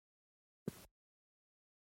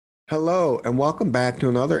Hello, and welcome back to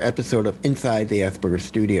another episode of Inside the Asperger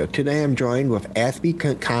Studio. Today I'm joined with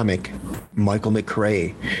Aspie comic Michael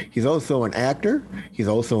McCrae. He's also an actor, he's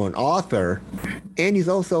also an author, and he's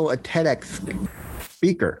also a TEDx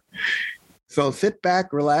speaker. So sit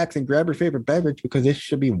back, relax, and grab your favorite beverage because this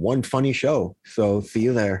should be one funny show. So see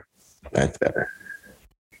you there. That's better.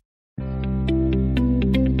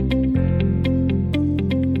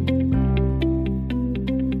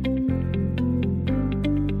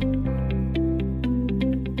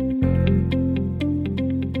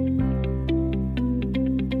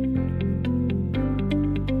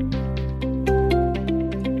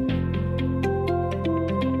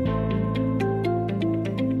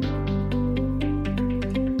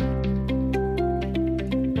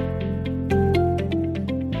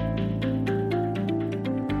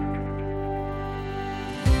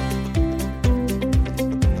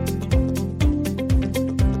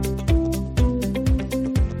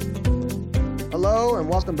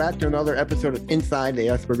 Welcome back to another episode of Inside the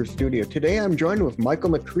Asperger Studio. Today I'm joined with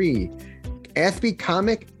Michael McCrae, Aspie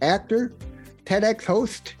comic, actor, TEDx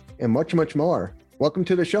host, and much, much more. Welcome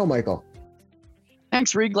to the show, Michael.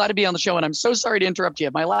 Thanks, Reed. Glad to be on the show, and I'm so sorry to interrupt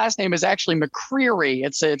you. My last name is actually McCreary.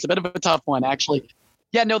 It's a bit of a tough one, actually.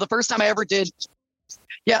 The first time I ever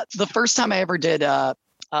did a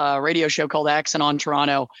radio show called Accent on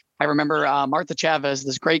Toronto, I remember Martha Chavez,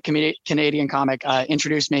 this great Canadian comic,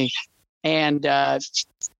 introduced me. And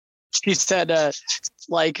she said,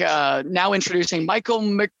 now introducing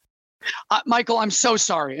Michael, I'm so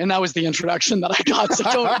sorry. And that was the introduction that I got.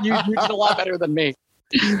 So you did a lot better than me.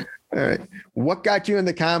 All right. What got you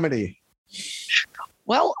into comedy?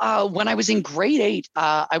 Well, when I was in grade 8,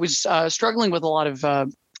 I was struggling with a lot of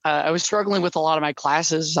my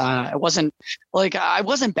classes. I wasn't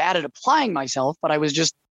bad at applying myself, but I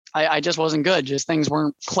just wasn't good. Just things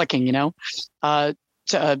weren't clicking,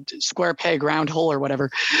 square peg, round hole or whatever.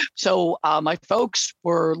 So my folks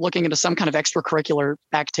were looking into some kind of extracurricular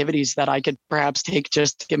activities that I could perhaps take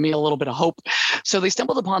just to give me a little bit of hope. So they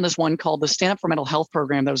stumbled upon this one called the Stand Up for Mental Health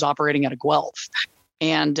program that was operating out of Guelph.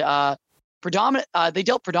 And they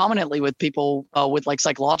dealt predominantly with people with like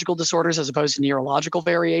psychological disorders as opposed to neurological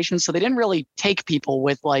variations. So they didn't really take people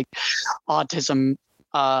with like autism,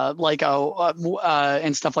 and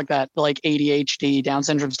stuff like that, like ADHD, Down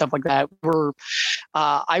syndrome, stuff like that.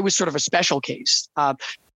 I was sort of a special case that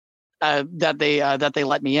they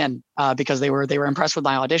let me in because they were impressed with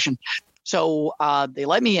my audition. So they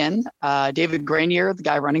let me in. David Granier, the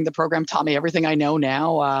guy running the program, taught me everything I know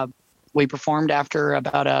now. We performed after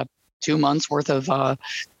about 2 months worth of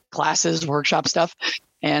classes, workshop stuff,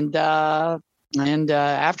 and after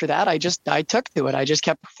that, I took to it. I just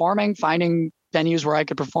kept performing, finding venues where I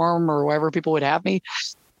could perform or wherever people would have me.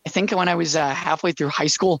 I think when I was halfway through high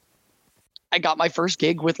school, I got my first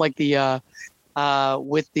gig with out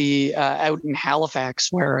in Halifax,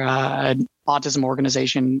 where an autism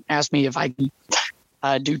organization asked me if I could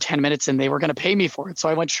do 10 minutes and they were going to pay me for it. So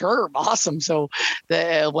I went, sure, awesome. So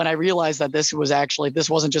when I realized that this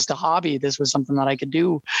wasn't just a hobby, this was something that I could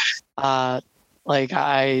do, my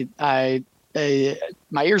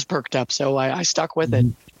ears perked up. So I stuck with it.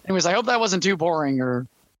 Anyways, I hope that wasn't too boring or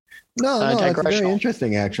no, it's very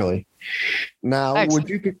interesting actually. Now,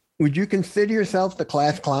 excellent. would you consider yourself the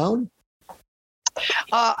class clown?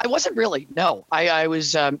 I wasn't really. No, I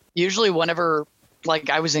was usually whenever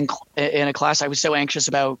I was in a class, I was so anxious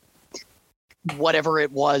about whatever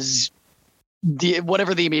it was,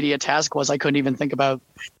 whatever the immediate task was. I couldn't even think about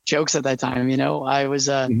jokes at that time. I was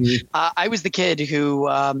I was the kid who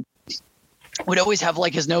would always have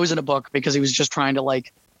like his nose in a book because he was just trying to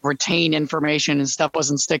retain information and stuff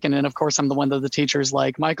wasn't sticking. And of course, I'm the one that the teacher's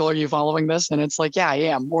like, Michael, are you following this? And it's like, yeah, I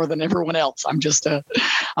am, more than everyone else. I'm just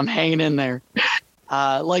I'm hanging in there.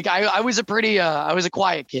 I was a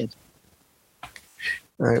quiet kid.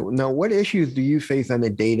 All right. Now, what issues do you face on a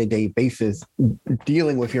day-to-day basis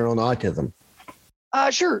dealing with your own autism?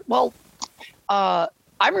 Sure. Well,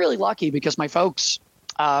 I'm really lucky because my folks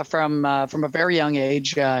from a very young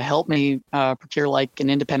age helped me procure an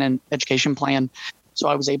independent education plan. So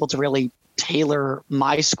I was able to really tailor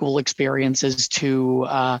my school experiences to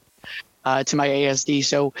my ASD.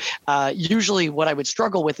 So usually what I would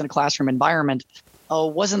struggle with in a classroom environment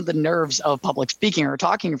wasn't the nerves of public speaking or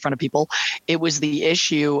talking in front of people. It was the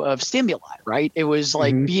issue of stimuli, right? It was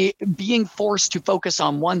being forced to focus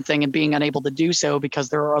on one thing and being unable to do so because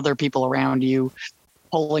there are other people around you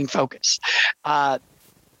pulling focus.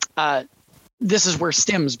 This is where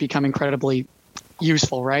stims become incredibly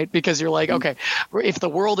useful, right? Because you're like, okay, if the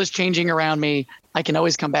world is changing around me, I can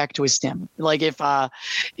always come back to a stim. Like if I'm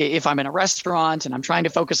in a restaurant and I'm trying to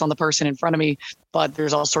focus on the person in front of me, but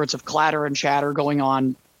there's all sorts of clatter and chatter going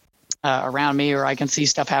on around me, or I can see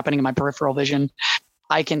stuff happening in my peripheral vision,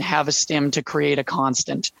 I can have a stim to create a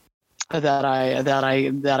constant that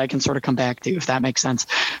I can sort of come back to, if that makes sense.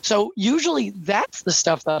 So usually that's the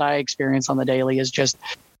stuff that I experience on the daily, is just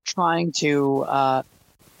trying to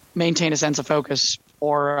maintain a sense of focus,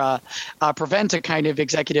 or prevent a kind of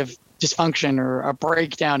executive dysfunction or a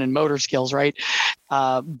breakdown in motor skills, right?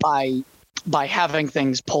 By having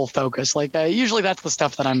things pull focus. Like usually that's the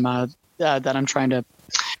stuff that I'm trying to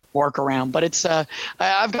work around. But it's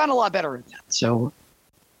I've gotten a lot better at that. So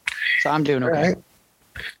I'm doing okay. Right.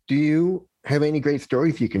 Do you have any great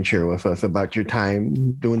stories you can share with us about your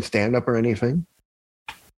time doing stand-up or anything?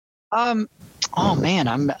 Oh man,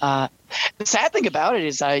 the sad thing about it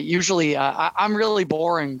is I'm really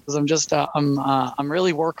boring, because I'm just I'm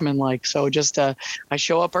really workmanlike. So just I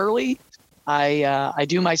show up early, I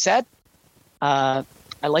do my set. I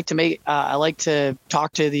like to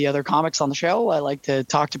talk to the other comics on the show. I like to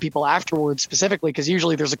talk to people afterwards, specifically because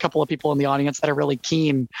usually there's a couple of people in the audience that are really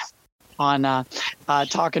keen on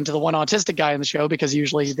talking to the one autistic guy in the show, because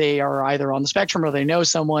usually they are either on the spectrum or they know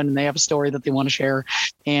someone and they have a story that they want to share,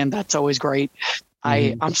 and that's always great.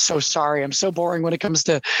 I'm so sorry. I'm so boring when it comes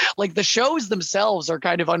to, like, the shows themselves are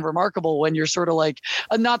kind of unremarkable when you're sort of like,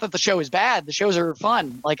 not that the show is bad. The shows are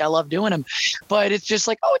fun. Like, I love doing them, but it's just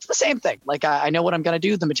like, oh, it's the same thing. Like, I know what I'm going to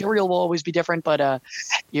do. The material will always be different, but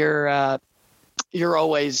you're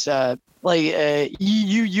always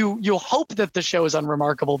you hope that the show is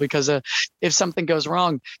unremarkable, because if something goes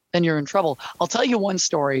wrong, then you're in trouble. I'll tell you one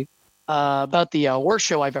story about the worst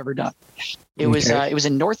show I've ever done. It was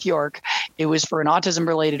in North York. It was for an autism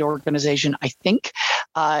related organization, I think,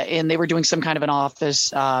 and they were doing some kind of an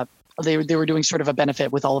office. They were doing sort of a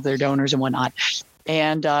benefit with all of their donors and whatnot.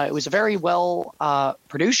 And it was a very well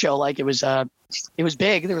produced show. Like, it was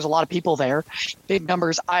big. There was a lot of people there, big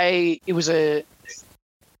numbers. It was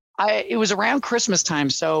around Christmas time.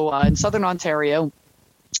 So in Southern Ontario,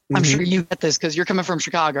 I'm sure you get this because you're coming from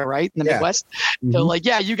Chicago, right? In the Midwest. So like,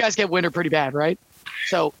 yeah, you guys get winter pretty bad, right?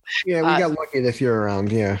 So yeah, we got lucky this year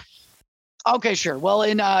around. Yeah. Okay, sure. Well,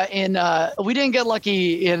 we didn't get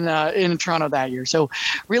lucky in Toronto that year. So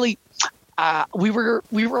really, we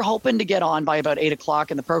were hoping to get on by about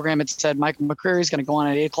 8:00 in the program. It said Michael McCreary is going to go on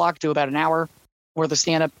at 8:00, do about an hour worth of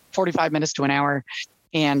stand up, 45 minutes to an hour.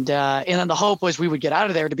 And then the hope was we would get out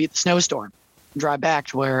of there to beat the snowstorm and drive back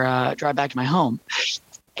to my home.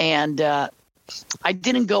 And I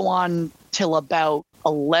didn't go on till about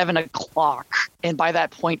 11:00. And by that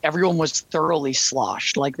point, everyone was thoroughly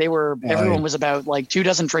sloshed. Like, everyone was about like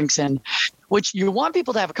 24 drinks in, which you want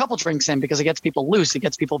people to have a couple drinks in because it gets people loose. It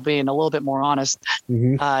gets people being a little bit more honest,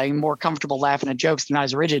 more comfortable laughing at jokes. They're not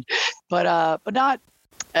as rigid, but not.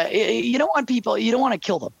 You don't want to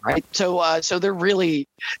kill them, right? So they're really,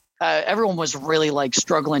 everyone was really like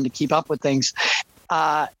struggling to keep up with things.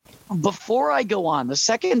 The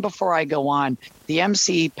second before I go on, the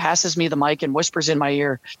MC passes me the mic and whispers in my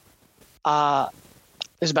ear,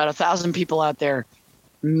 there's about 1,000 people out there.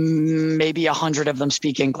 Maybe 100 of them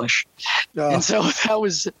speak English. And so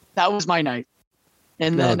that was my night.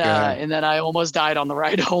 And then I almost died on the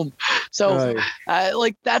ride home. So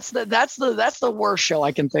like that's the worst show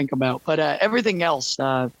I can think about. But everything else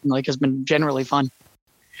has been generally fun.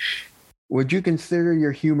 Would you consider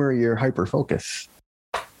your humor your hyper focus?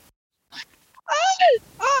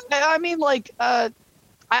 I mean,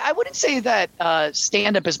 I wouldn't say that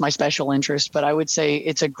stand-up is my special interest, but I would say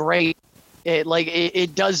it's a great.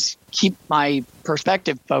 It does keep my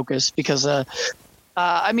perspective focused, because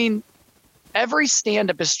I mean, every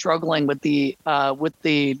stand-up is struggling with the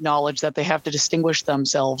knowledge that they have to distinguish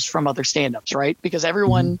themselves from other stand-ups, right? Because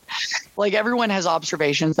everyone has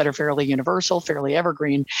observations that are fairly universal, fairly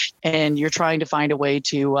evergreen, and you're trying to find a way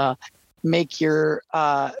to make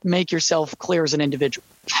yourself clear as an individual.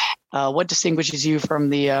 What distinguishes you from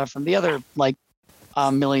the other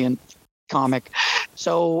million comic?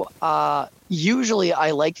 So usually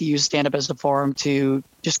I like to use stand-up as a forum to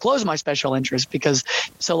disclose my special interest, because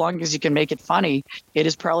so long as you can make it funny, it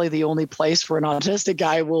is probably the only place where an autistic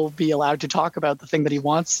guy will be allowed to talk about the thing that he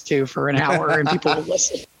wants to for an hour and people will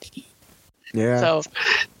listen. Yeah. So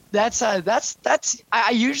that's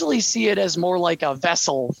I usually see it as more like a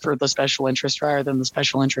vessel for the special interest rather than the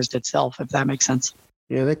special interest itself, if that makes sense.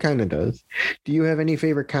 Yeah, that kind of does. Do you have any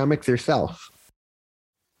favorite comics yourself?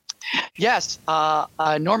 Yes.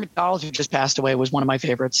 Norm Macdonald, who just passed away, was one of my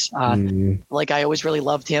favorites. Like, I always really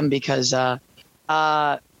loved him because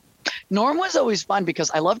Norm was always fun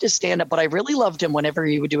because I loved his stand-up, but I really loved him whenever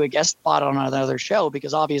he would do a guest spot on another show,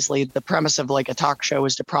 because obviously the premise of like a talk show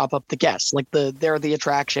is to prop up the guests. Like they're the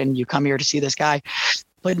attraction. You come here to see this guy.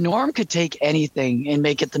 But Norm could take anything and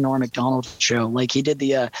make it the Norm Macdonald show. Like he did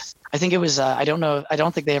the, I think it was, I don't know, I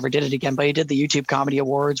don't think they ever did it again, but he did the YouTube Comedy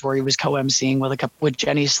Awards where he was co-emceeing with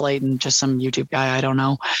Jenny Slate and just some YouTube guy, I don't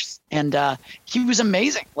know. And he was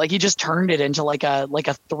amazing. Like he just turned it into like a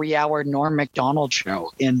 3-hour Norm Macdonald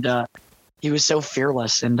show. And he was so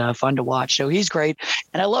fearless and fun to watch. So he's great.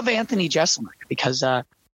 And I love Anthony Jeselnik because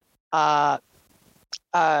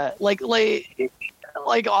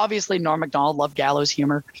like obviously Norm Macdonald loved gallows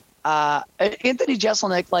humor. Anthony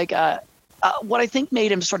Jeselnik, what I think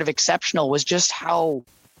made him sort of exceptional was just how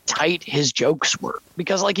tight his jokes were,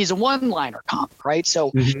 because like he's a one-liner comic, right?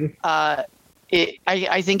 So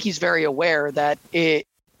I think he's very aware that the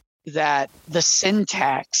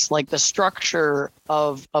syntax, like the structure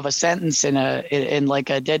of a sentence in like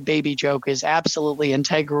a dead baby joke, is absolutely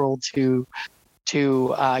integral to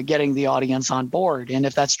getting the audience on board. And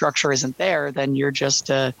if that structure isn't there, then you're just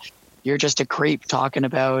a creep talking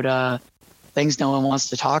about things no one wants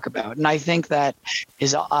to talk about. And I think that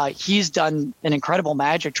he's done an incredible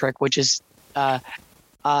magic trick, which is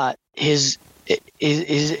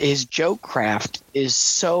his joke craft is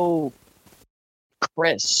so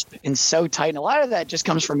crisp and so tight. And a lot of that just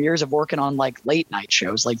comes from years of working on like late night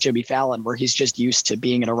shows like Jimmy Fallon, where he's just used to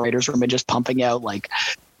being in a writer's room and just pumping out like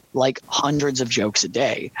hundreds of jokes a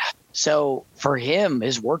day. So for him,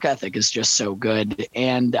 his work ethic is just so good.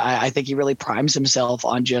 And I think he really primes himself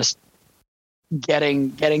on just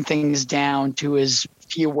getting things down to as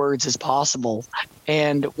few words as possible.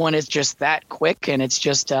 And when it's just that quick and it's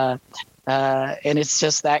just that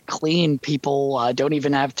clean, people don't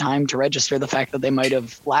even have time to register the fact that they might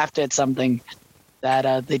have laughed at something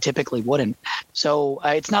that they typically wouldn't. So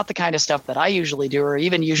it's not the kind of stuff that I usually do or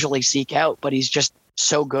even usually seek out, but he's just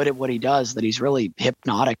so good at what he does that he's really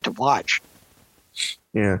hypnotic to watch.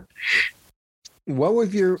 Yeah. What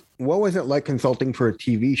was it like consulting for a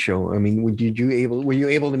TV show? I mean, were you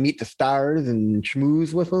able to meet the stars and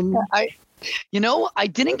schmooze with them? I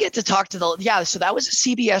didn't get to talk to so that was a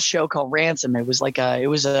CBS show called Ransom. It was a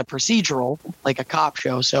procedural, like a cop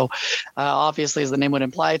show. So obviously, as the name would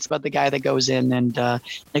imply, it's about the guy that goes in and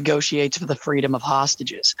negotiates for the freedom of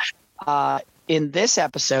hostages. In this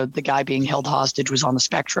episode, the guy being held hostage was on the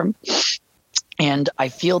spectrum. And I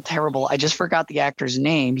feel terrible. I just forgot the actor's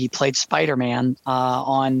name. He played Spider-Man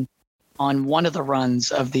on one of the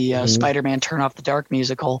runs of the Spider-Man Turn Off the Dark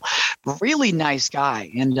musical. Really nice guy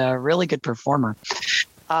and a really good performer.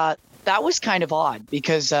 That was kind of odd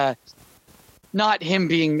because not him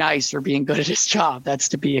being nice or being good at his job. That's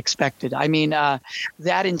to be expected. I mean,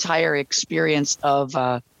 that entire experience of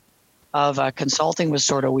consulting was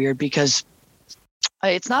sort of weird because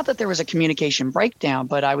it's not that there was a communication breakdown,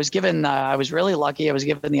 but I was really lucky. I was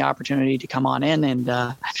given the opportunity to come on in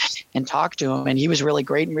and talk to him. And he was really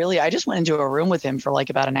great. And really, I just went into a room with him for like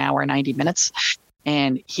about an hour, 90 minutes.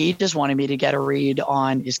 And he just wanted me to get a read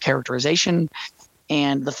on his characterization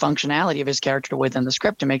and the functionality of his character within the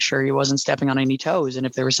script to make sure he wasn't stepping on any toes. And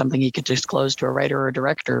if there was something he could disclose to a writer or a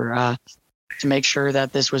director, to make sure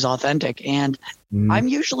that this was authentic. And I'm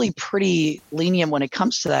usually pretty lenient when it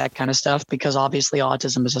comes to that kind of stuff because obviously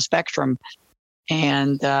autism is a spectrum.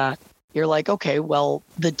 And you're like, okay, well,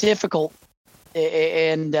 the difficult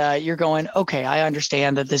and you're going, okay, I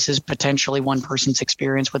understand that this is potentially one person's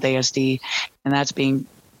experience with ASD and that's being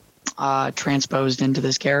transposed into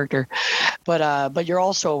this character. But you're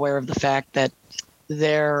also aware of the fact that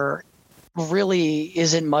there really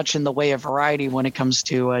isn't much in the way of variety when it comes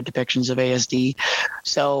to depictions of ASD.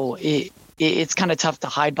 So it's kind of tough to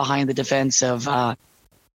hide behind the defense of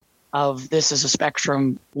this as a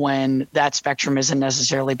spectrum when that spectrum isn't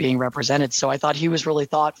necessarily being represented. So I thought he was really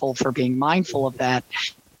thoughtful for being mindful of that.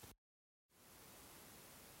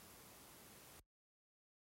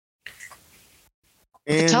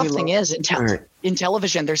 And the tough thing is in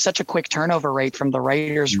television, there's such a quick turnover rate from the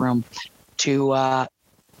writer's room to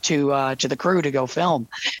the crew to go film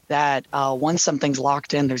that once something's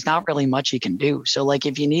locked in, there's not really much you can do. So like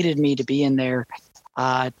if you needed me to be in there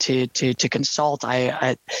to consult,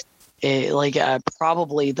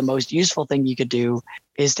 probably the most useful thing you could do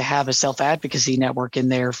is to have a self-advocacy network in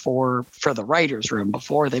there for the writer's room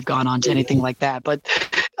before they've gone on to anything like that. But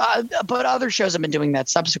other shows have been doing that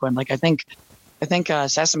subsequent. Like I think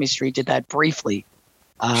Sesame Street did that briefly.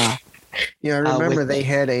 Yeah, I remember they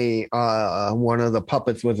had one of the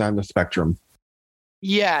puppets was on the spectrum.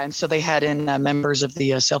 Yeah, and so they had in members of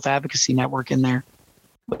the self-advocacy network in there,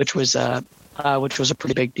 which was which was a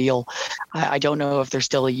pretty big deal. I don't know if they're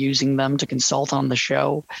still using them to consult on the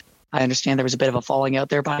show. I understand there was a bit of a falling out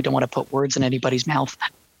there, but I don't want to put words in anybody's mouth.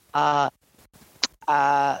 But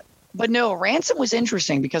no, Ransom was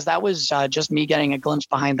interesting because that was just me getting a glimpse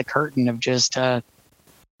behind the curtain of just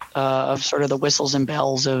of sort of the whistles and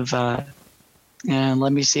bells of. And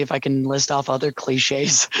let me see if I can list off other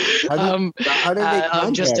cliches. How did they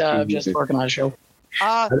contact you? Just working on a show.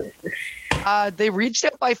 They reached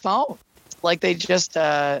out by phone. Like they just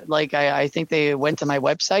I think they went to my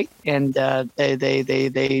website and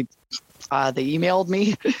they emailed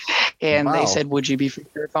me and They said, would you be free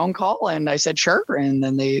for a phone call? And I said, sure. And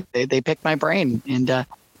then they picked my brain. And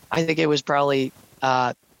I think it was probably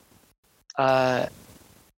a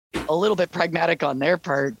little bit pragmatic on their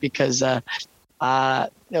part because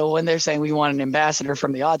when they're saying we want an ambassador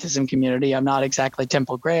from the autism community, I'm not exactly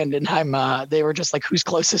Temple Grand, and they were just like, who's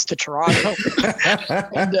closest to Toronto?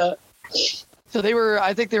 And so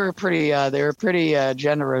I think they were pretty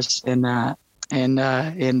generous in how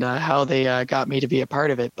they got me to be a part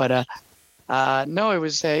of it. But no, it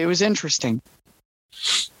was interesting.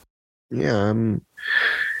 Yeah.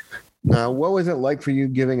 Now, what was it like for you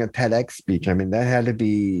giving a TEDx speech? I mean, that had to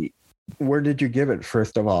be. Where did you give it,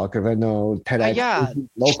 first of all? Because I know TEDx is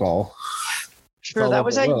local. Sure, that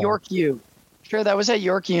was at York U. Sure, that was at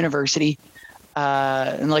York University,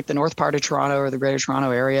 in like the north part of Toronto or the Greater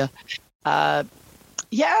Toronto area.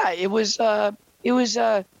 It was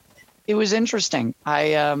interesting.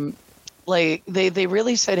 I like they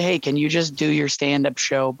really said, hey, can you just do your stand-up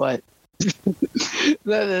show, but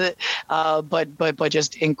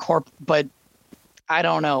just incorporate, I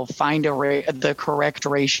don't know, find the correct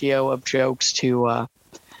ratio of jokes to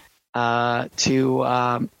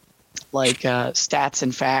stats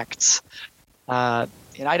and facts. And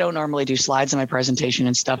I don't normally do slides in my presentation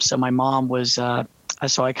and stuff. So my mom was,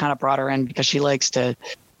 so I kind of brought her in because she likes to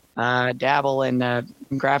dabble in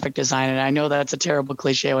graphic design. And I know that's a terrible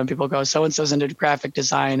cliche when people go, so-and-so's into graphic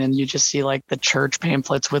design, and you just see like the church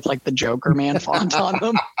pamphlets with like the Joker Man font on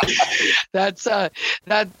them. That's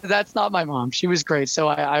not my mom. She was great. So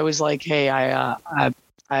I was like, hey, I'm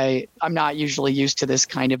not usually used to this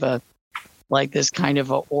kind of a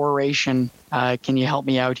oration. Can you help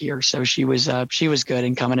me out here? So she was good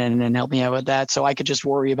in coming in and helping me out with that. So I could just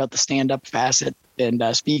worry about the stand-up facet and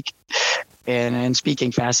speak and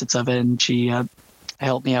speaking facets of it. And she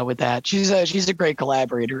helped me out with that. She's a great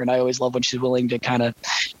collaborator, and I always love when she's willing to kind of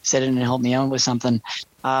sit in and help me out with something.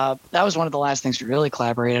 That was one of the last things we really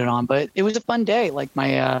collaborated on, but it was a fun day. Like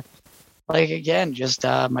my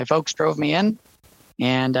folks drove me in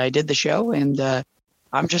and I did the show, and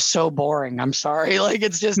I'm just so boring. I'm sorry. Like,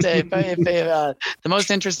 it's just the most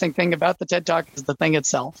interesting thing about the TED Talk is the thing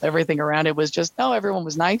itself. Everything around it was just, everyone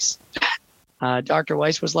was nice. Dr.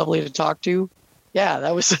 Weiss was lovely to talk to. Yeah,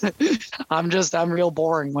 that was, I'm real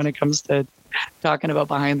boring when it comes to talking about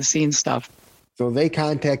behind the scenes stuff. So they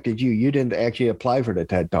contacted you. You didn't actually apply for the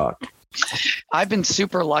TED Talk. I've been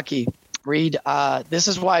super lucky, Reed. This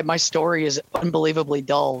is why my story is unbelievably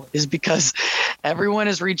dull, is because everyone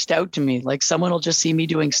has reached out to me. Like, someone will just see me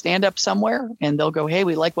doing stand-up somewhere and they'll go, hey,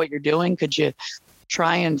 we like what you're doing. Could you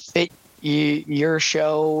try and fit your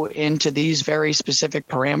show into these very specific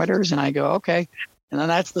parameters? And I go, okay. And then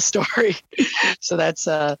that's the story. So that's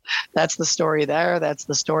the story there. That's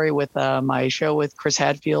the story with my show with Chris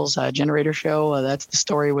Hadfield's Generator Show. That's the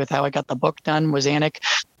story with how I got the book done. Was Anik,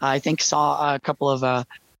 I think, saw a couple of the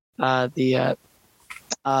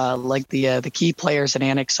key players at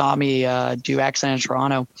Anik saw me do Accent in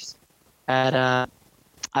Toronto at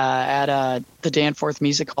the Danforth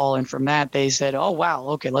Music Hall, and from that they said, "Oh wow,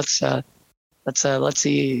 okay, let's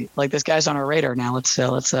see, like, this guy's on our radar now. Let's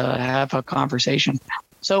have a conversation."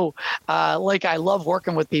 So I love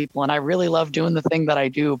working with people, and I really love doing the thing that I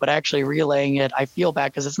do, but actually relaying it, I feel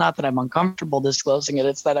bad because it's not that I'm uncomfortable disclosing it.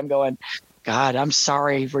 It's that I'm going, God, I'm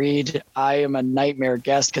sorry, Reed. I am a nightmare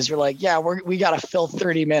guest, because you're like, yeah, we got to fill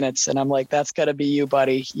 30 minutes. And I'm like, that's got to be you,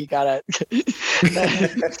 buddy. You got to,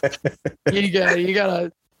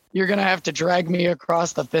 you're going to have to drag me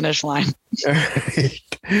across the finish line. All right.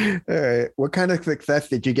 All right. What kind of success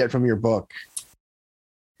did you get from your book?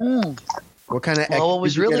 What kind of,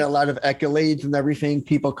 did you get a lot of accolades and everything?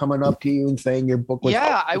 People coming up to you and saying your book was.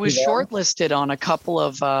 Yeah, I was shortlisted on a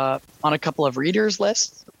couple of readers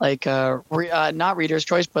lists, like not Reader's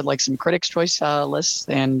Choice, but like some Critics' Choice lists,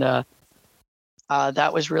 and that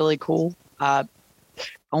was really cool. Oh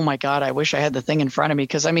my God, I wish I had the thing in front of me,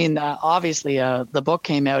 because I mean, obviously, the book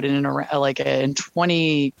came out in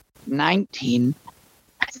 2019.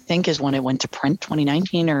 I think is when it went to print.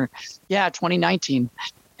 2019 2019,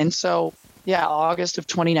 and so August of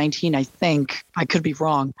 2019, I think. I could be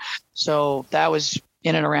wrong. So that was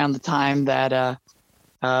in and around the time that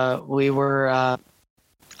we were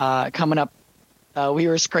coming up. We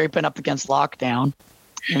were scraping up against lockdown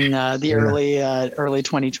in the early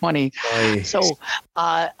 2020. Nice. So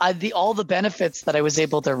all the benefits that I was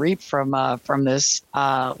able to reap from this,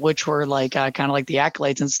 which were like kind of like the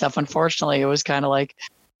accolades and stuff. Unfortunately, it was kind of like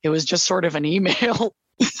it was just sort of an email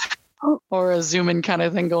or a Zoom in kind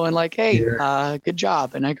of thing going like, hey, good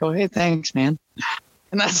job. And I go, hey, thanks, man.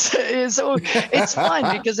 And that's so it's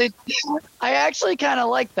fun because I actually kind of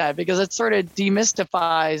like that because it sort of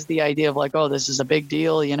demystifies the idea of like, oh, this is a big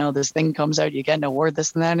deal. You know, this thing comes out, you get an award,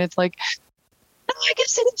 this and that. And it's like, no, I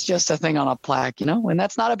guess it's just a thing on a plaque, you know, and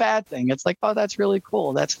that's not a bad thing. It's like, oh, that's really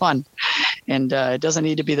cool. That's fun. And it doesn't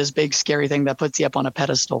need to be this big, scary thing that puts you up on a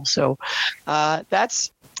pedestal. So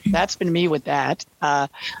that's been me with that.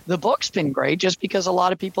 The book's been great just because a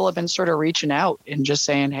lot of people have been sort of reaching out and just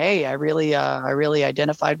saying, hey, I really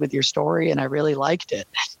identified with your story and I really liked it.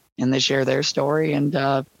 And they share their story. And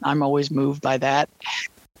I'm always moved by that.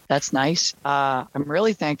 That's nice. I'm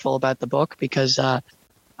really thankful about the book because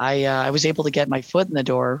I was able to get my foot in the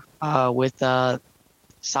door with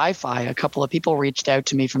sci-fi. A couple of people reached out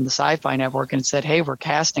to me from the Sci-Fi Network and said, hey, we're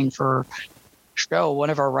casting for show. One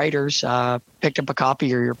of our writers picked up a copy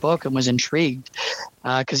of your book and was intrigued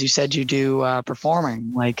because you said you do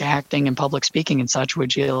performing, like acting and public speaking and such.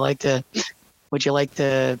 Would you like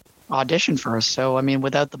to audition for us? So I mean,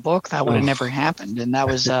 without the book, that would have never happened, and that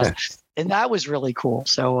was really cool.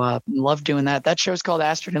 So love doing that. That show's called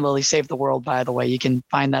Astrid and Lily Save the World, by the way. You can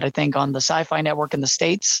find that, I think, on the Sci-Fi Network in the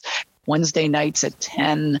States, Wednesday nights at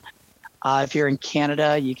 10. If you're in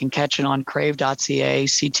Canada, you can catch it on crave.ca,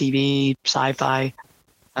 CTV, Sci-Fi,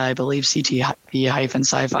 I believe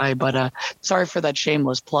CTV-Sci-Fi. But sorry for that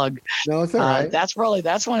shameless plug. No, it's all right. That's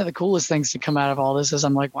one of the coolest things to come out of all this is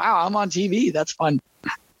I'm like, wow, I'm on TV. That's fun.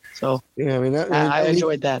 So yeah, I mean, I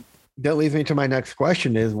enjoyed that. That leads me to my next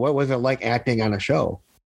question is, what was it like acting on a show?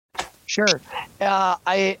 Sure.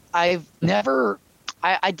 I did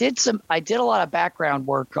a lot of background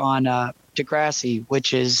work on Degrassi,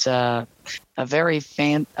 which is a very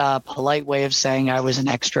polite way of saying I was an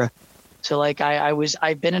extra. So like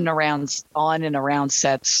I've been on and around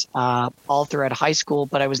sets all throughout high school,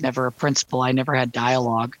 but I was never a principal. I never had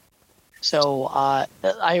dialogue. So I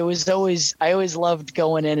always loved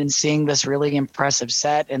going in and seeing this really impressive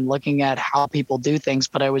set and looking at how people do things,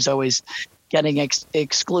 but I was always getting I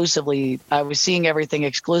was seeing everything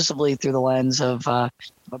exclusively through the lens of a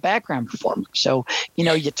background performer. So, you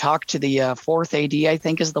know, you talk to the fourth AD, I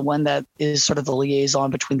think is the one that is sort of the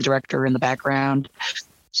liaison between the director and the background.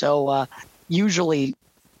 So usually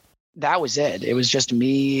that was it. It was just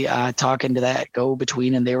me talking to that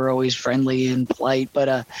go-between, and they were always friendly and polite.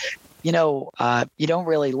 But, you don't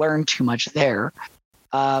really learn too much there.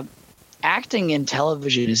 Acting in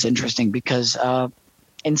television is interesting because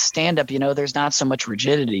in stand-up, there's not so much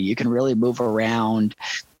rigidity. You can really move around.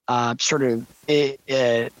 The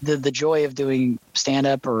joy of doing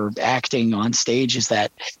stand-up or acting on stage is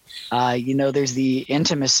that, there's the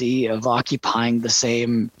intimacy of occupying the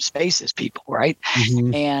same space as people, right?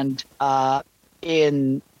 Mm-hmm.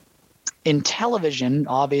 And in television,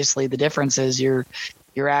 obviously, the difference is you're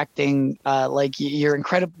acting like you're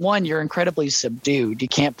incredibly subdued. You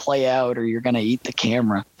can't play out or you're going to eat the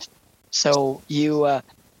camera. So you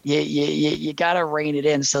got to rein it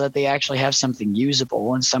in so that they actually have something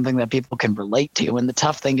usable and something that people can relate to. And the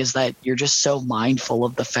tough thing is that you're just so mindful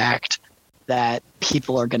of the fact that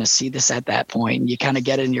people are going to see this at that point. And you kind of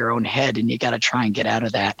get in your own head and you got to try and get out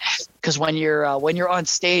of that. Because when you're on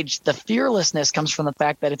stage, the fearlessness comes from the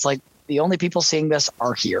fact that it's like the only people seeing this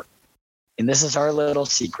are here. And this is our little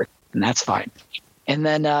secret, and that's fine. And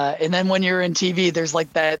then when you're in TV, there's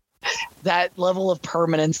like that level of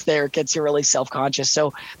permanence there. It gets you really self-conscious.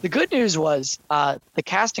 So the good news was the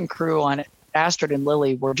cast and crew on Astrid and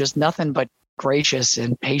Lily were just nothing but gracious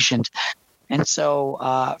and patient. And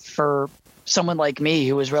so for someone like me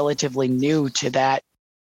who was relatively new to that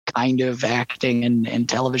kind of acting and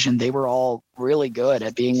television, they were all really good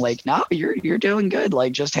at being like, no, you're doing good.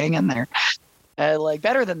 Like, just hang in there. Like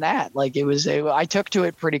better than that. Like I took to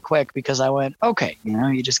it pretty quick because I went, okay,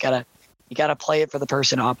 you just gotta play it for the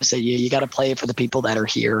person opposite you. You got to play it for the people that are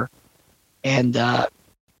here, and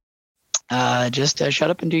just shut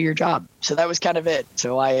up and do your job. So that was kind of it.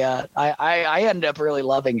 So I ended up really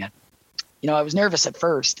loving it. I was nervous at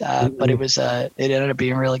first, but it ended up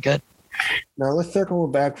being really good. Now let's circle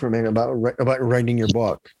back for a minute about writing your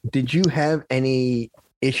book. Did you have any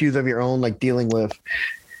issues of your own, like dealing with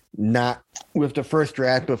not with the first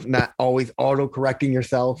draft, of not always auto correcting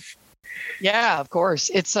yourself? Yeah, of course.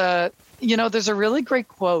 It's there's a really great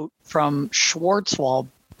quote from Schwartzwald,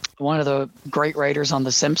 one of the great writers on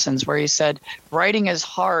The Simpsons, where he said, "Writing is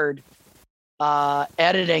hard,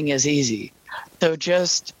 editing is easy. So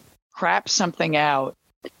just crap something out,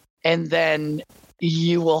 and then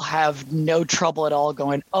you will have no trouble at all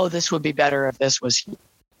going, oh, this would be better if this was here.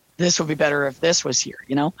 This would be better if this was here,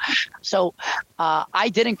 you know?" So I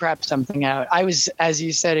didn't crap something out. I was, as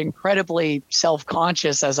you said, incredibly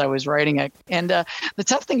self-conscious as I was writing it. And the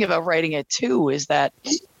tough thing about writing it, too, is that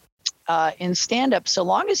in stand-up, so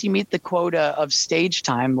long as you meet the quota of stage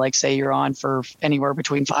time, like say you're on for anywhere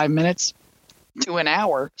between 5 minutes to an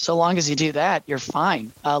hour, so long as you do that, you're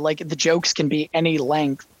fine. Like the jokes can be any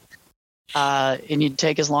length, and you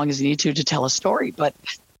take as long as you need to tell a story. But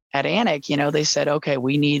at Anik, they said, okay,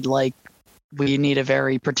 we need a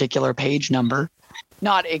very particular page number,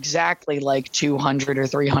 not exactly like 200 or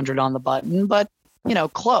 300 on the button, but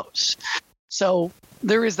close. So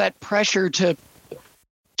there is that pressure to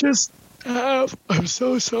just have. I'm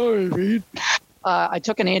so sorry, Reed. I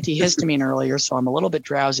took an antihistamine earlier, so I'm a little bit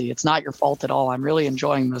drowsy. It's not your fault at all. I'm really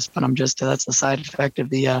enjoying this, but that's the side effect of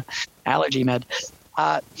the allergy med.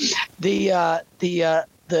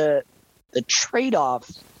 The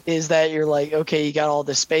trade-off is that you're like, okay, you got all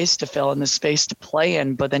this space to fill and this space to play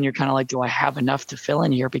in, but then you're kind of like, do I have enough to fill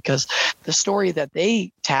in here? Because the story that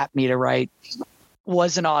they tapped me to write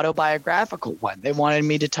was an autobiographical one. They wanted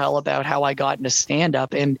me to tell about how I got into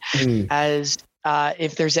stand-up, and as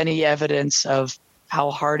if there's any evidence of how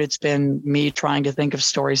hard it's been me trying to think of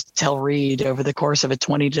stories to tell Reed over the course of a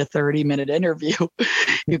 20 to 30 minute interview,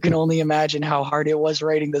 you can only imagine how hard it was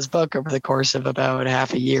writing this book over the course of about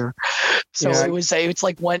half a year. So it's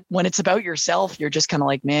like when it's about yourself, you're just kind of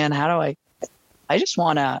like, man, how do I just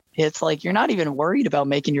want to, it's like, you're not even worried about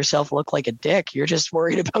making yourself look like a dick. You're just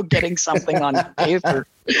worried about getting something on paper.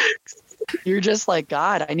 You're just like,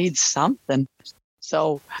 God, I need something.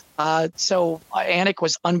 So Anik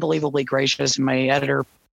was unbelievably gracious, and my editor,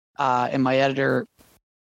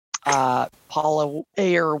 Paula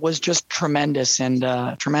Ayer, was just tremendous and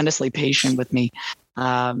tremendously patient with me,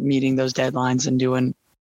 meeting those deadlines and doing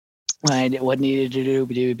what needed to do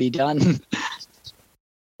to be done.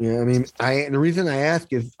 Yeah, I mean, the reason I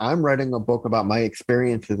ask is I'm writing a book about my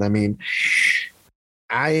experiences. I mean,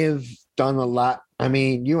 I have done a lot. I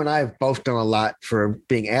mean, you and I have both done a lot for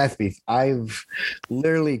being Aspies. I've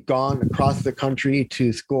literally gone across the country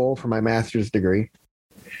to school for my master's degree.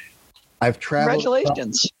 I've traveled.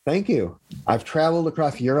 Congratulations. Thank you. I've traveled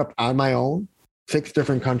across Europe on my own, 6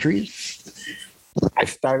 different countries. I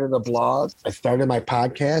started a blog. I started my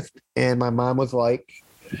podcast, and my mom was like,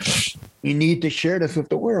 you need to share this with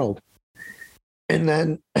the world. And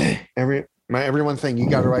then everyone's saying, you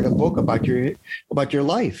got to write a book about your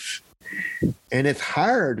life. And it's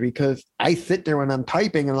hard because I sit there when I'm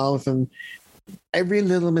typing, and all of a sudden, every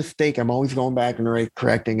little mistake, I'm always going back and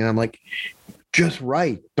correcting. And I'm like, just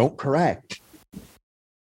write, don't correct.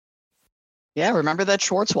 Yeah, remember that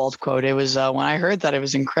Schwartzwald quote? It was when I heard that, it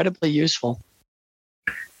was incredibly useful.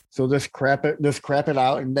 So just crap it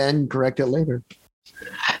out and then correct it later.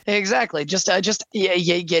 Exactly.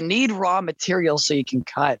 You need raw material so you can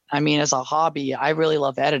cut. I mean, as a hobby, I really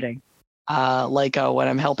love editing. When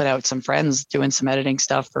I'm helping out some friends doing some editing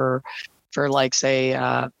stuff for like, say,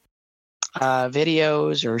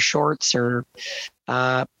 videos or shorts or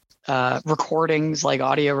recordings, like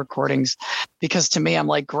audio recordings, because to me, I'm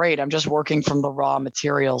like, great, I'm just working from the raw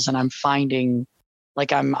materials, and I'm finding,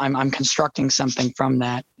 like, I'm constructing something from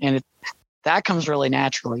that, and that comes really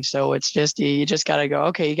naturally. So it's just, you just got to go,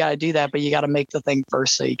 okay, you got to do that, but you got to make the thing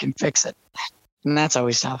first so you can fix it, and that's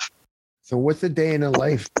always tough. So what's a day in a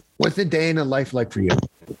life? What's a day in a life like for you?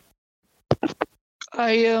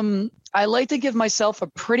 I like to give myself a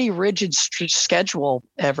pretty rigid schedule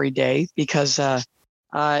every day, because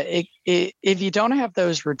if you don't have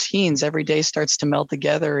those routines, every day starts to melt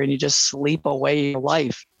together and you just sleep away your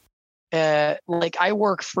life. Like, I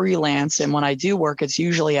work freelance, and when I do work, it's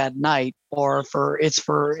usually at night, or it's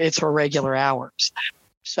for regular hours.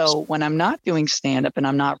 So when I'm not doing stand-up and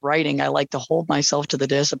I'm not writing, I like to hold myself to the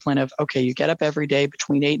discipline of, okay, you get up every day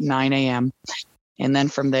between 8 and 9 a.m. And then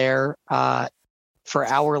from there, for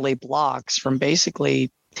hourly blocks, from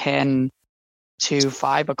basically 10 to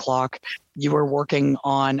 5 o'clock, you are working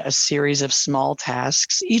on a series of small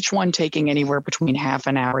tasks, each one taking anywhere between half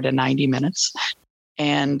an hour to 90 minutes.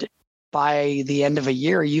 And by the end of a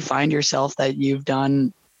year, you find yourself that you've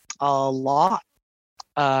done a lot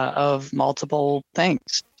of multiple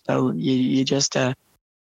things. So you just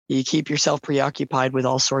you keep yourself preoccupied with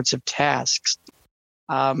all sorts of tasks,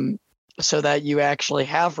 so that you actually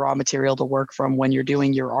have raw material to work from when you're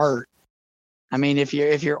doing your art. I mean, if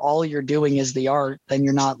you're all you're doing is the art, then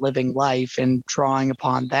you're not living life and drawing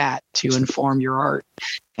upon that to inform your art.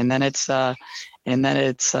 And then it's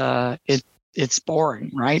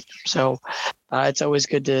boring, right? So it's always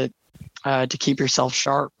good to keep yourself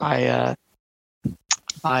sharp by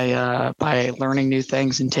learning new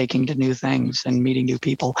things and taking to new things and meeting new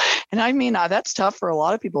people. And I mean, that's tough for a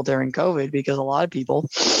lot of people during COVID, because a lot of people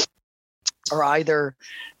are either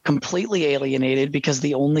completely alienated because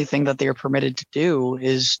the only thing that they're permitted to do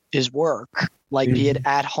is work, like be it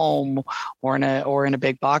at home or in a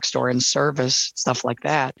big box store, in service, stuff like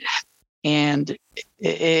that. And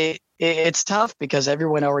it's tough because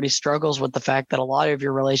everyone already struggles with the fact that a lot of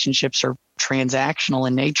your relationships are transactional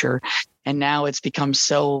in nature. And now it's become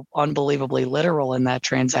so unbelievably literal in that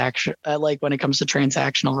transaction, like when it comes to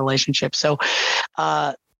transactional relationships. So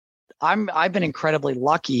I've been incredibly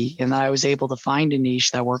lucky in that I was able to find a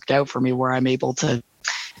niche that worked out for me, where I'm able to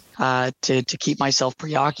keep myself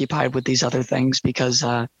preoccupied with these other things, because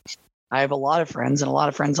I have a lot of friends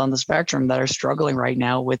on the spectrum that are struggling right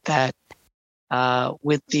now with that,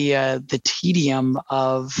 with the tedium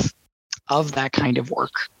of that kind of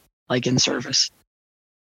work, like in service.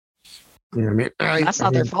 Yeah, I mean, that's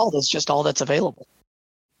not their fault. It's just all that's available.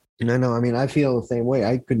 No, I mean, I feel the same way.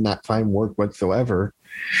 I could not find work whatsoever,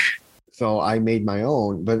 so I made my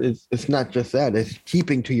own. But it's not just that; it's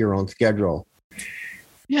keeping to your own schedule.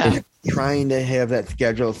 Yeah, it's trying to have that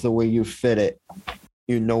schedule so the way you fit it.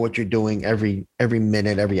 You know what you're doing every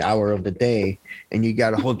minute, every hour of the day, and you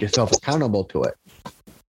got to hold yourself accountable to it.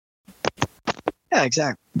 Yeah,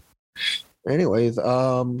 exactly. Anyways,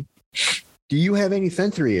 do you have any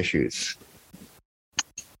sensory issues?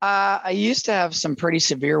 I used to have some pretty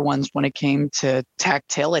severe ones when it came to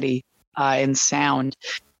tactility and sound.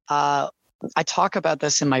 I talk about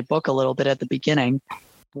this in my book a little bit at the beginning.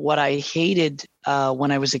 What I hated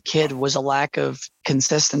when I was a kid was a lack of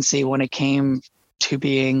consistency when it came to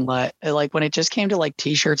being like when it just came to like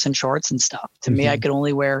t-shirts and shorts and stuff. To me, I could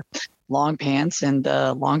only wear long pants and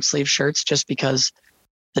long sleeve shirts, just because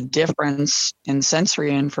the difference in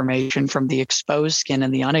sensory information from the exposed skin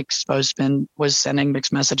and the unexposed skin was sending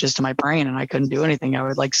mixed messages to my brain, and I couldn't do anything. I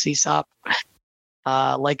would like cease up,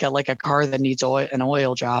 like a car that needs an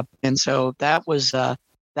oil job. And so that was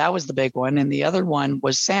the big one. And the other one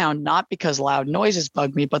was sound, not because loud noises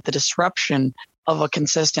bugged me, but the disruption of a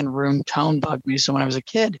consistent room tone bugged me. So when I was a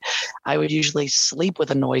kid, I would usually sleep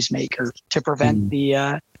with a noisemaker to prevent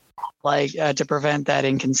to prevent that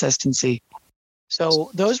inconsistency. So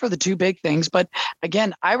those were the two big things. But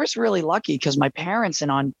again, I was really lucky because my parents in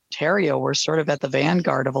Ontario were sort of at the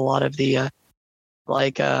vanguard of a lot of the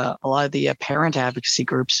parent advocacy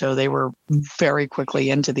groups. So they were very quickly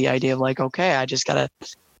into the idea of like, okay, I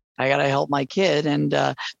gotta help my kid, and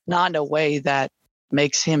not in a way that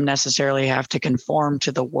makes him necessarily have to conform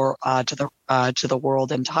to the world, to the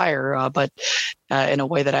world entire, but in a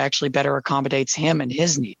way that actually better accommodates him and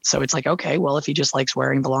his needs. So it's like, okay, well, if he just likes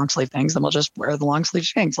wearing the long sleeve things, then we'll just wear the long sleeve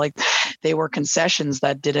things. Like, they were concessions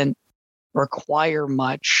that didn't require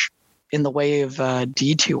much in the way of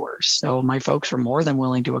detours. So my folks were more than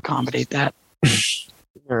willing to accommodate that.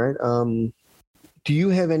 All right. Do you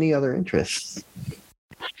have any other interests?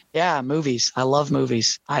 Yeah, movies. I love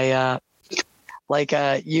movies.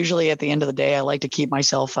 Usually at the end of the day, I like to keep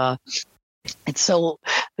myself.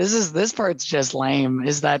 This part's just lame.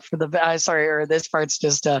 Is that for the this part's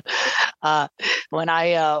just when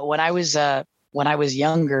I was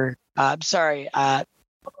younger.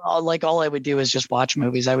 All I would do is just watch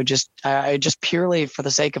movies. I just purely for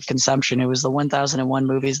the sake of consumption. It was the 1001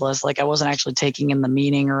 movies list. Like, I wasn't actually taking in the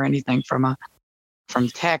meaning or anything from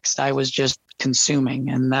text. I was just consuming,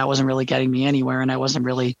 and that wasn't really getting me anywhere, and I wasn't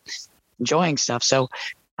really enjoying stuff. So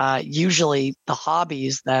usually the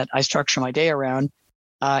hobbies that I structure my day around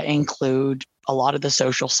include a lot of the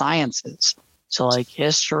social sciences. So like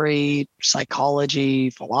history,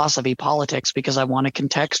 psychology, philosophy, politics, because I want to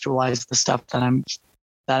contextualize the stuff that I'm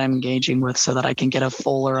engaging with, so that I can get a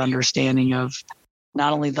fuller understanding of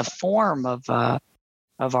not only the form of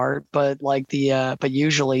art, but but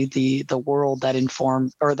usually the world that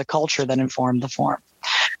informed, or the culture that informed the form.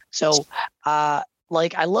 So I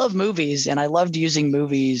love movies, and I loved using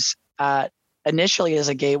movies initially as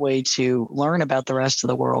a gateway to learn about the rest of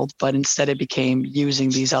the world, but instead it became using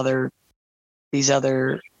these other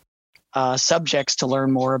subjects to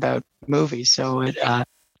learn more about movies. So it kind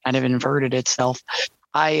of inverted itself.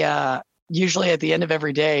 I usually at the end of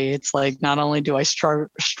every day, it's like, not only do I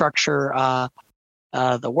structure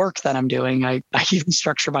the work that I'm doing, I even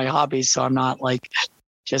structure my hobbies, so I'm not like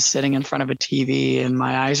just sitting in front of a TV and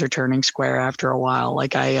my eyes are turning square after a while.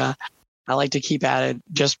 Like I I like to keep at it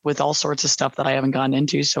just with all sorts of stuff that I haven't gotten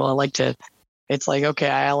into. So I like to, it's like, okay,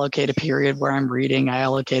 I allocate a period where I'm reading. I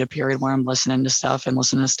allocate a period where I'm listening to stuff and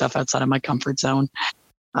listening to stuff outside of my comfort zone,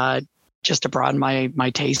 just to broaden my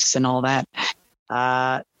tastes and all that.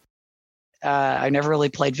 I never really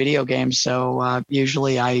played video games. So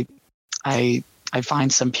usually I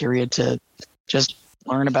find some period to just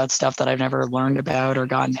learn about stuff that I've never learned about or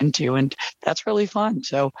gotten into. And that's really fun.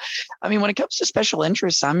 So, I mean, when it comes to special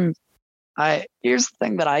interests, here's the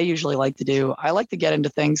thing that I usually like to do. I like to get into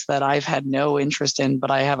things that I've had no interest in, but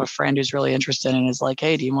I have a friend who's really interested and is like,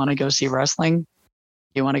 hey, do you want to go see wrestling? Do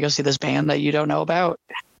you want to go see this band that you don't know about?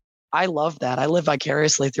 I love that. I live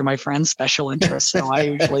vicariously through my friend's special interests. So I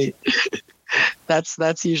usually,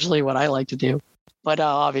 that's usually what I like to do. But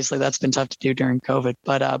obviously that's been tough to do during COVID.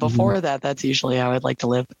 But before that, that's usually how I'd like to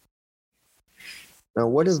live. Now,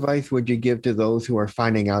 what advice would you give to those who are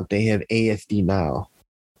finding out they have ASD now?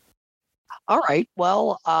 All right.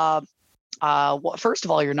 Well, first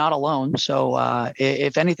of all, you're not alone. So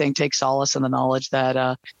if anything, take solace in the knowledge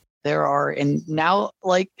that there are, and now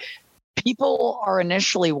like people are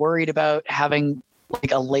initially worried about having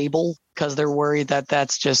like a label because they're worried that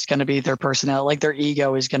that's just going to be their personality, like their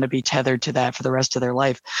ego is going to be tethered to that for the rest of their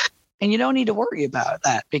life. And you don't need to worry about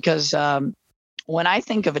that because when I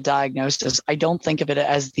think of a diagnosis, I don't think of it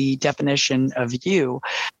as the definition of you.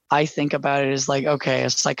 I think about it as like, okay, a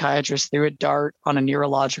psychiatrist threw a dart on a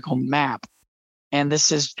neurological map, and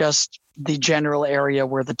this is just the general area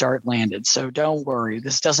where the dart landed. So don't worry.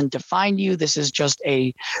 This doesn't define you. This is just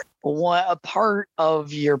a part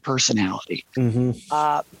of your personality. Mm-hmm.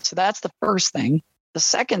 So that's the first thing. The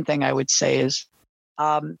second thing I would say is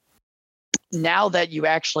now that you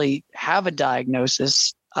actually have a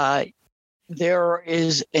diagnosis, there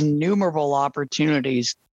is innumerable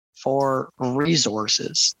opportunities for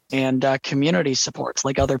resources and community supports,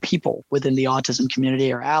 like other people within the autism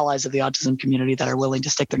community or allies of the autism community that are willing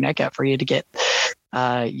to stick their neck out for you to get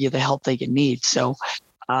you the help they can need. So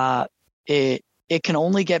it can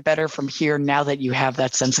only get better from here now that you have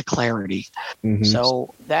that sense of clarity. Mm-hmm.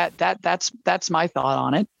 So that's my thought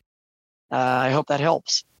on it. I hope that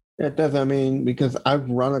helps. It does. I mean, because I've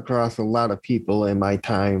run across a lot of people in my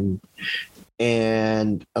time,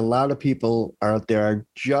 and a lot of people out there are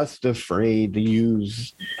just afraid to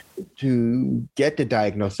get the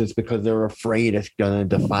diagnosis because they're afraid it's going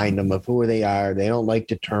to define them of who they are. They don't like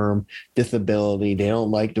the term disability. They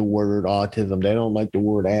don't like the word autism. They don't like the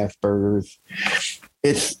word Asperger's.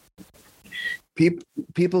 It's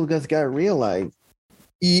people just got to realize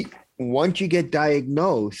once you get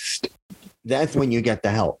diagnosed, that's when you get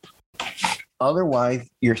the help. Otherwise,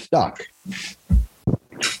 you're stuck.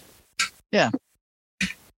 Yeah.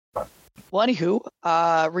 Well, anywho,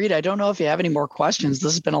 Reed, I don't know if you have any more questions.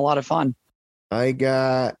 This has been a lot of fun. I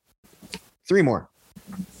got 3 more.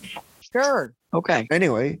 Sure. Okay.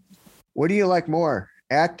 Anyway, what do you like more,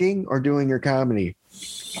 acting or doing your comedy?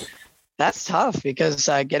 That's tough because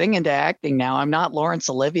getting into acting now, I'm not Laurence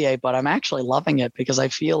Olivier, but I'm actually loving it because I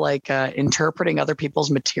feel like interpreting other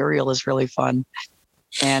people's material is really fun.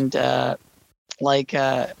 And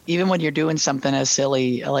even when you're doing something as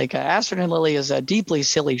silly, like Astrid and Lily is a deeply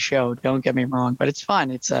silly show. Don't get me wrong, but it's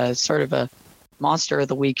fun. It's a sort of a Monster of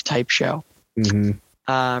the Week type show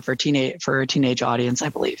for a teenage audience, I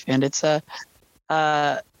believe. And it's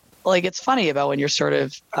it's funny about when you're sort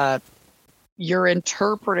of you're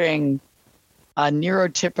interpreting a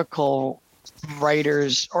neurotypical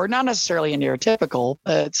writers, or not necessarily a neurotypical,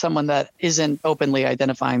 but someone that isn't openly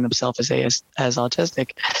identifying themselves as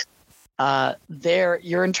autistic.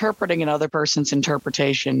 You're interpreting another person's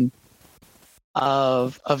interpretation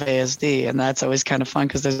of ASD, and that's always kind of fun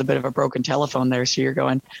because there's a bit of a broken telephone there. So you're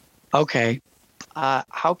going, okay,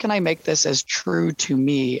 how can I make this as true to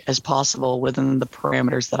me as possible within the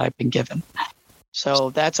parameters that I've been given?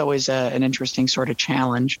 So that's always an interesting sort of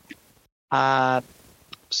challenge.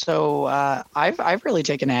 So I've really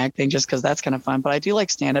taken acting just because that's kind of fun, but I do like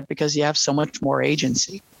stand-up because you have so much more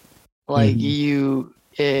agency. Like you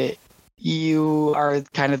are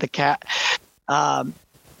kind of the cat.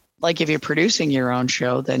 Like if you're producing your own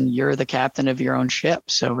show, then you're the captain of your own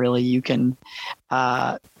ship. So really you can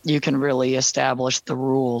really establish the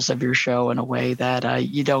rules of your show in a way that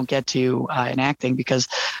you don't get to in acting, because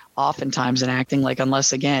oftentimes in acting, like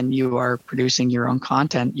unless again you are producing your own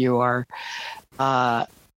content, you're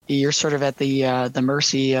sort of at the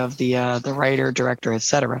mercy of the writer, director,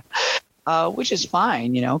 etc. Which is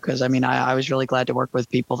fine, because I mean I was really glad to work with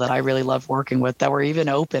people that I really love working with that were even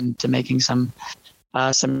open to making some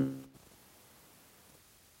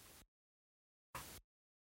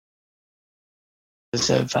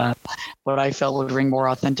of what I felt would ring more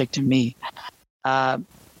authentic to me. That's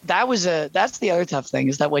the other tough thing,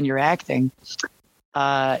 is that when you're acting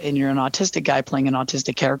and you're an autistic guy playing an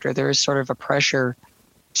autistic character, there is sort of a pressure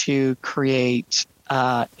to create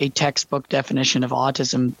a textbook definition of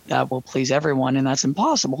autism that will please everyone, and that's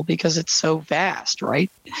impossible because it's so vast, right?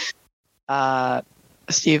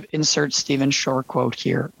 Insert Stephen Shore quote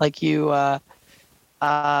here. Like you,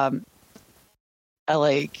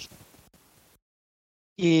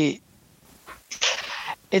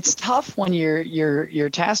 it's tough when you're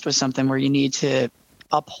tasked with something where you need to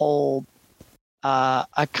uphold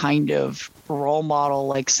a kind of role model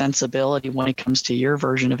like sensibility when it comes to your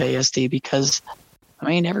version of ASD, because I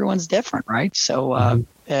mean everyone's different, right? So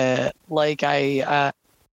I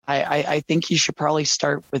think you should probably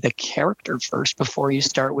start with a character first before you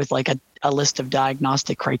start with like a list of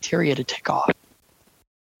diagnostic criteria to tick off.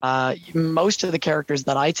 Most of the characters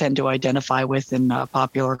that I tend to identify with in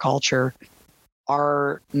popular culture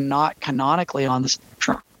are not canonically on the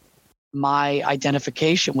spectrum. My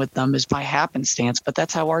identification with them is by happenstance, but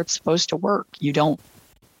that's how art's supposed to work. You don't,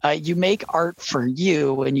 you make art for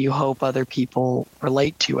you and you hope other people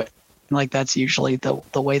relate to it. Like that's usually the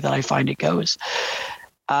way that I find it goes.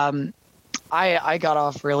 I got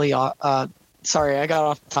off really, sorry, I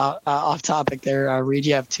got off topic there. Reed,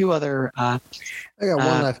 you have two other, I got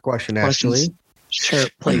one last question, actually. Sure,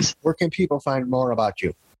 please. Where can people find more about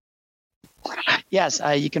you? Yes,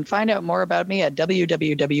 you can find out more about me at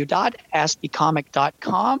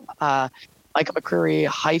www.aspycomic.com. Michael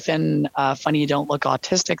McCreary Funny You Don't Look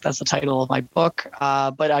Autistic. That's the title of my book.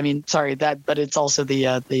 But I mean, sorry, but it's also the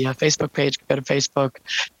Facebook page. Go to Facebook,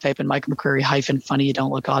 type in Michael McCreary Funny You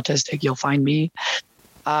Don't Look Autistic. You'll find me.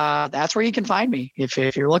 That's where you can find me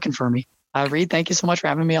if you're looking for me. Reed, thank you so much for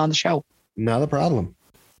having me on the show. Not a problem.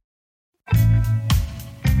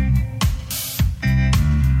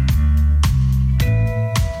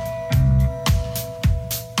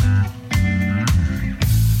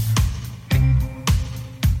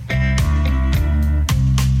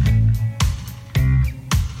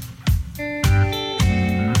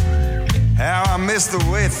 How I miss the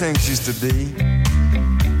way things used to be.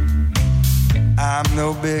 I'm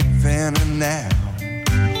no big fan of now.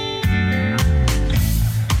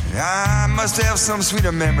 I must have some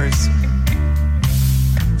sweeter memories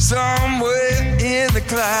somewhere in the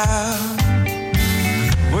cloud.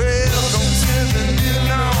 Welcome to the new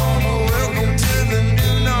normal. Welcome to the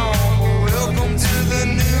new normal. Welcome to the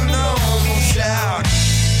new normal. Shout.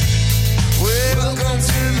 Welcome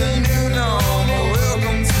to the new normal.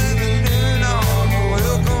 Welcome to the new normal.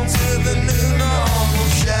 Welcome to the new normal.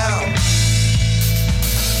 Shout.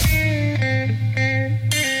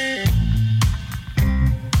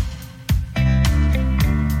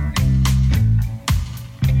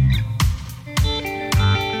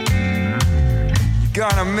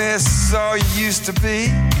 Gonna miss all you used to be.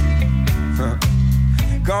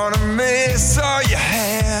 Gonna miss all you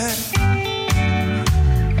had.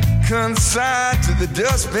 Consigned to the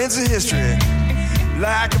dustbins of history,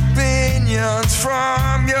 like opinions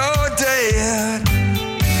from your dad.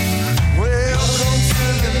 Welcome to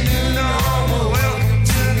the new normal. Welcome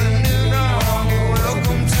to the new normal.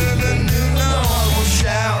 Welcome to the new normal.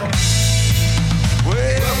 Shout.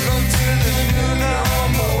 Welcome to the new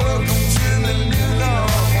normal. Welcome to the new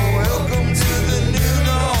normal. Welcome to the new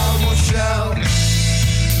normal. Shout.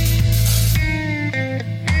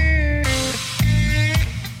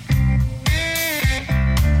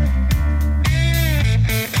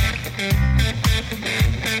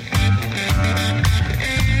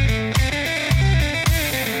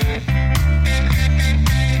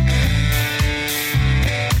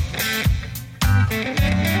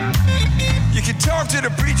 You can talk to the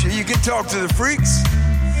preacher, you can talk to the freaks,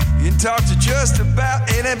 you can talk to just about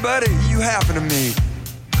anybody you happen to meet.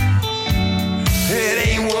 It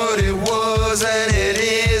ain't what it was and it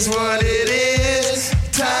is what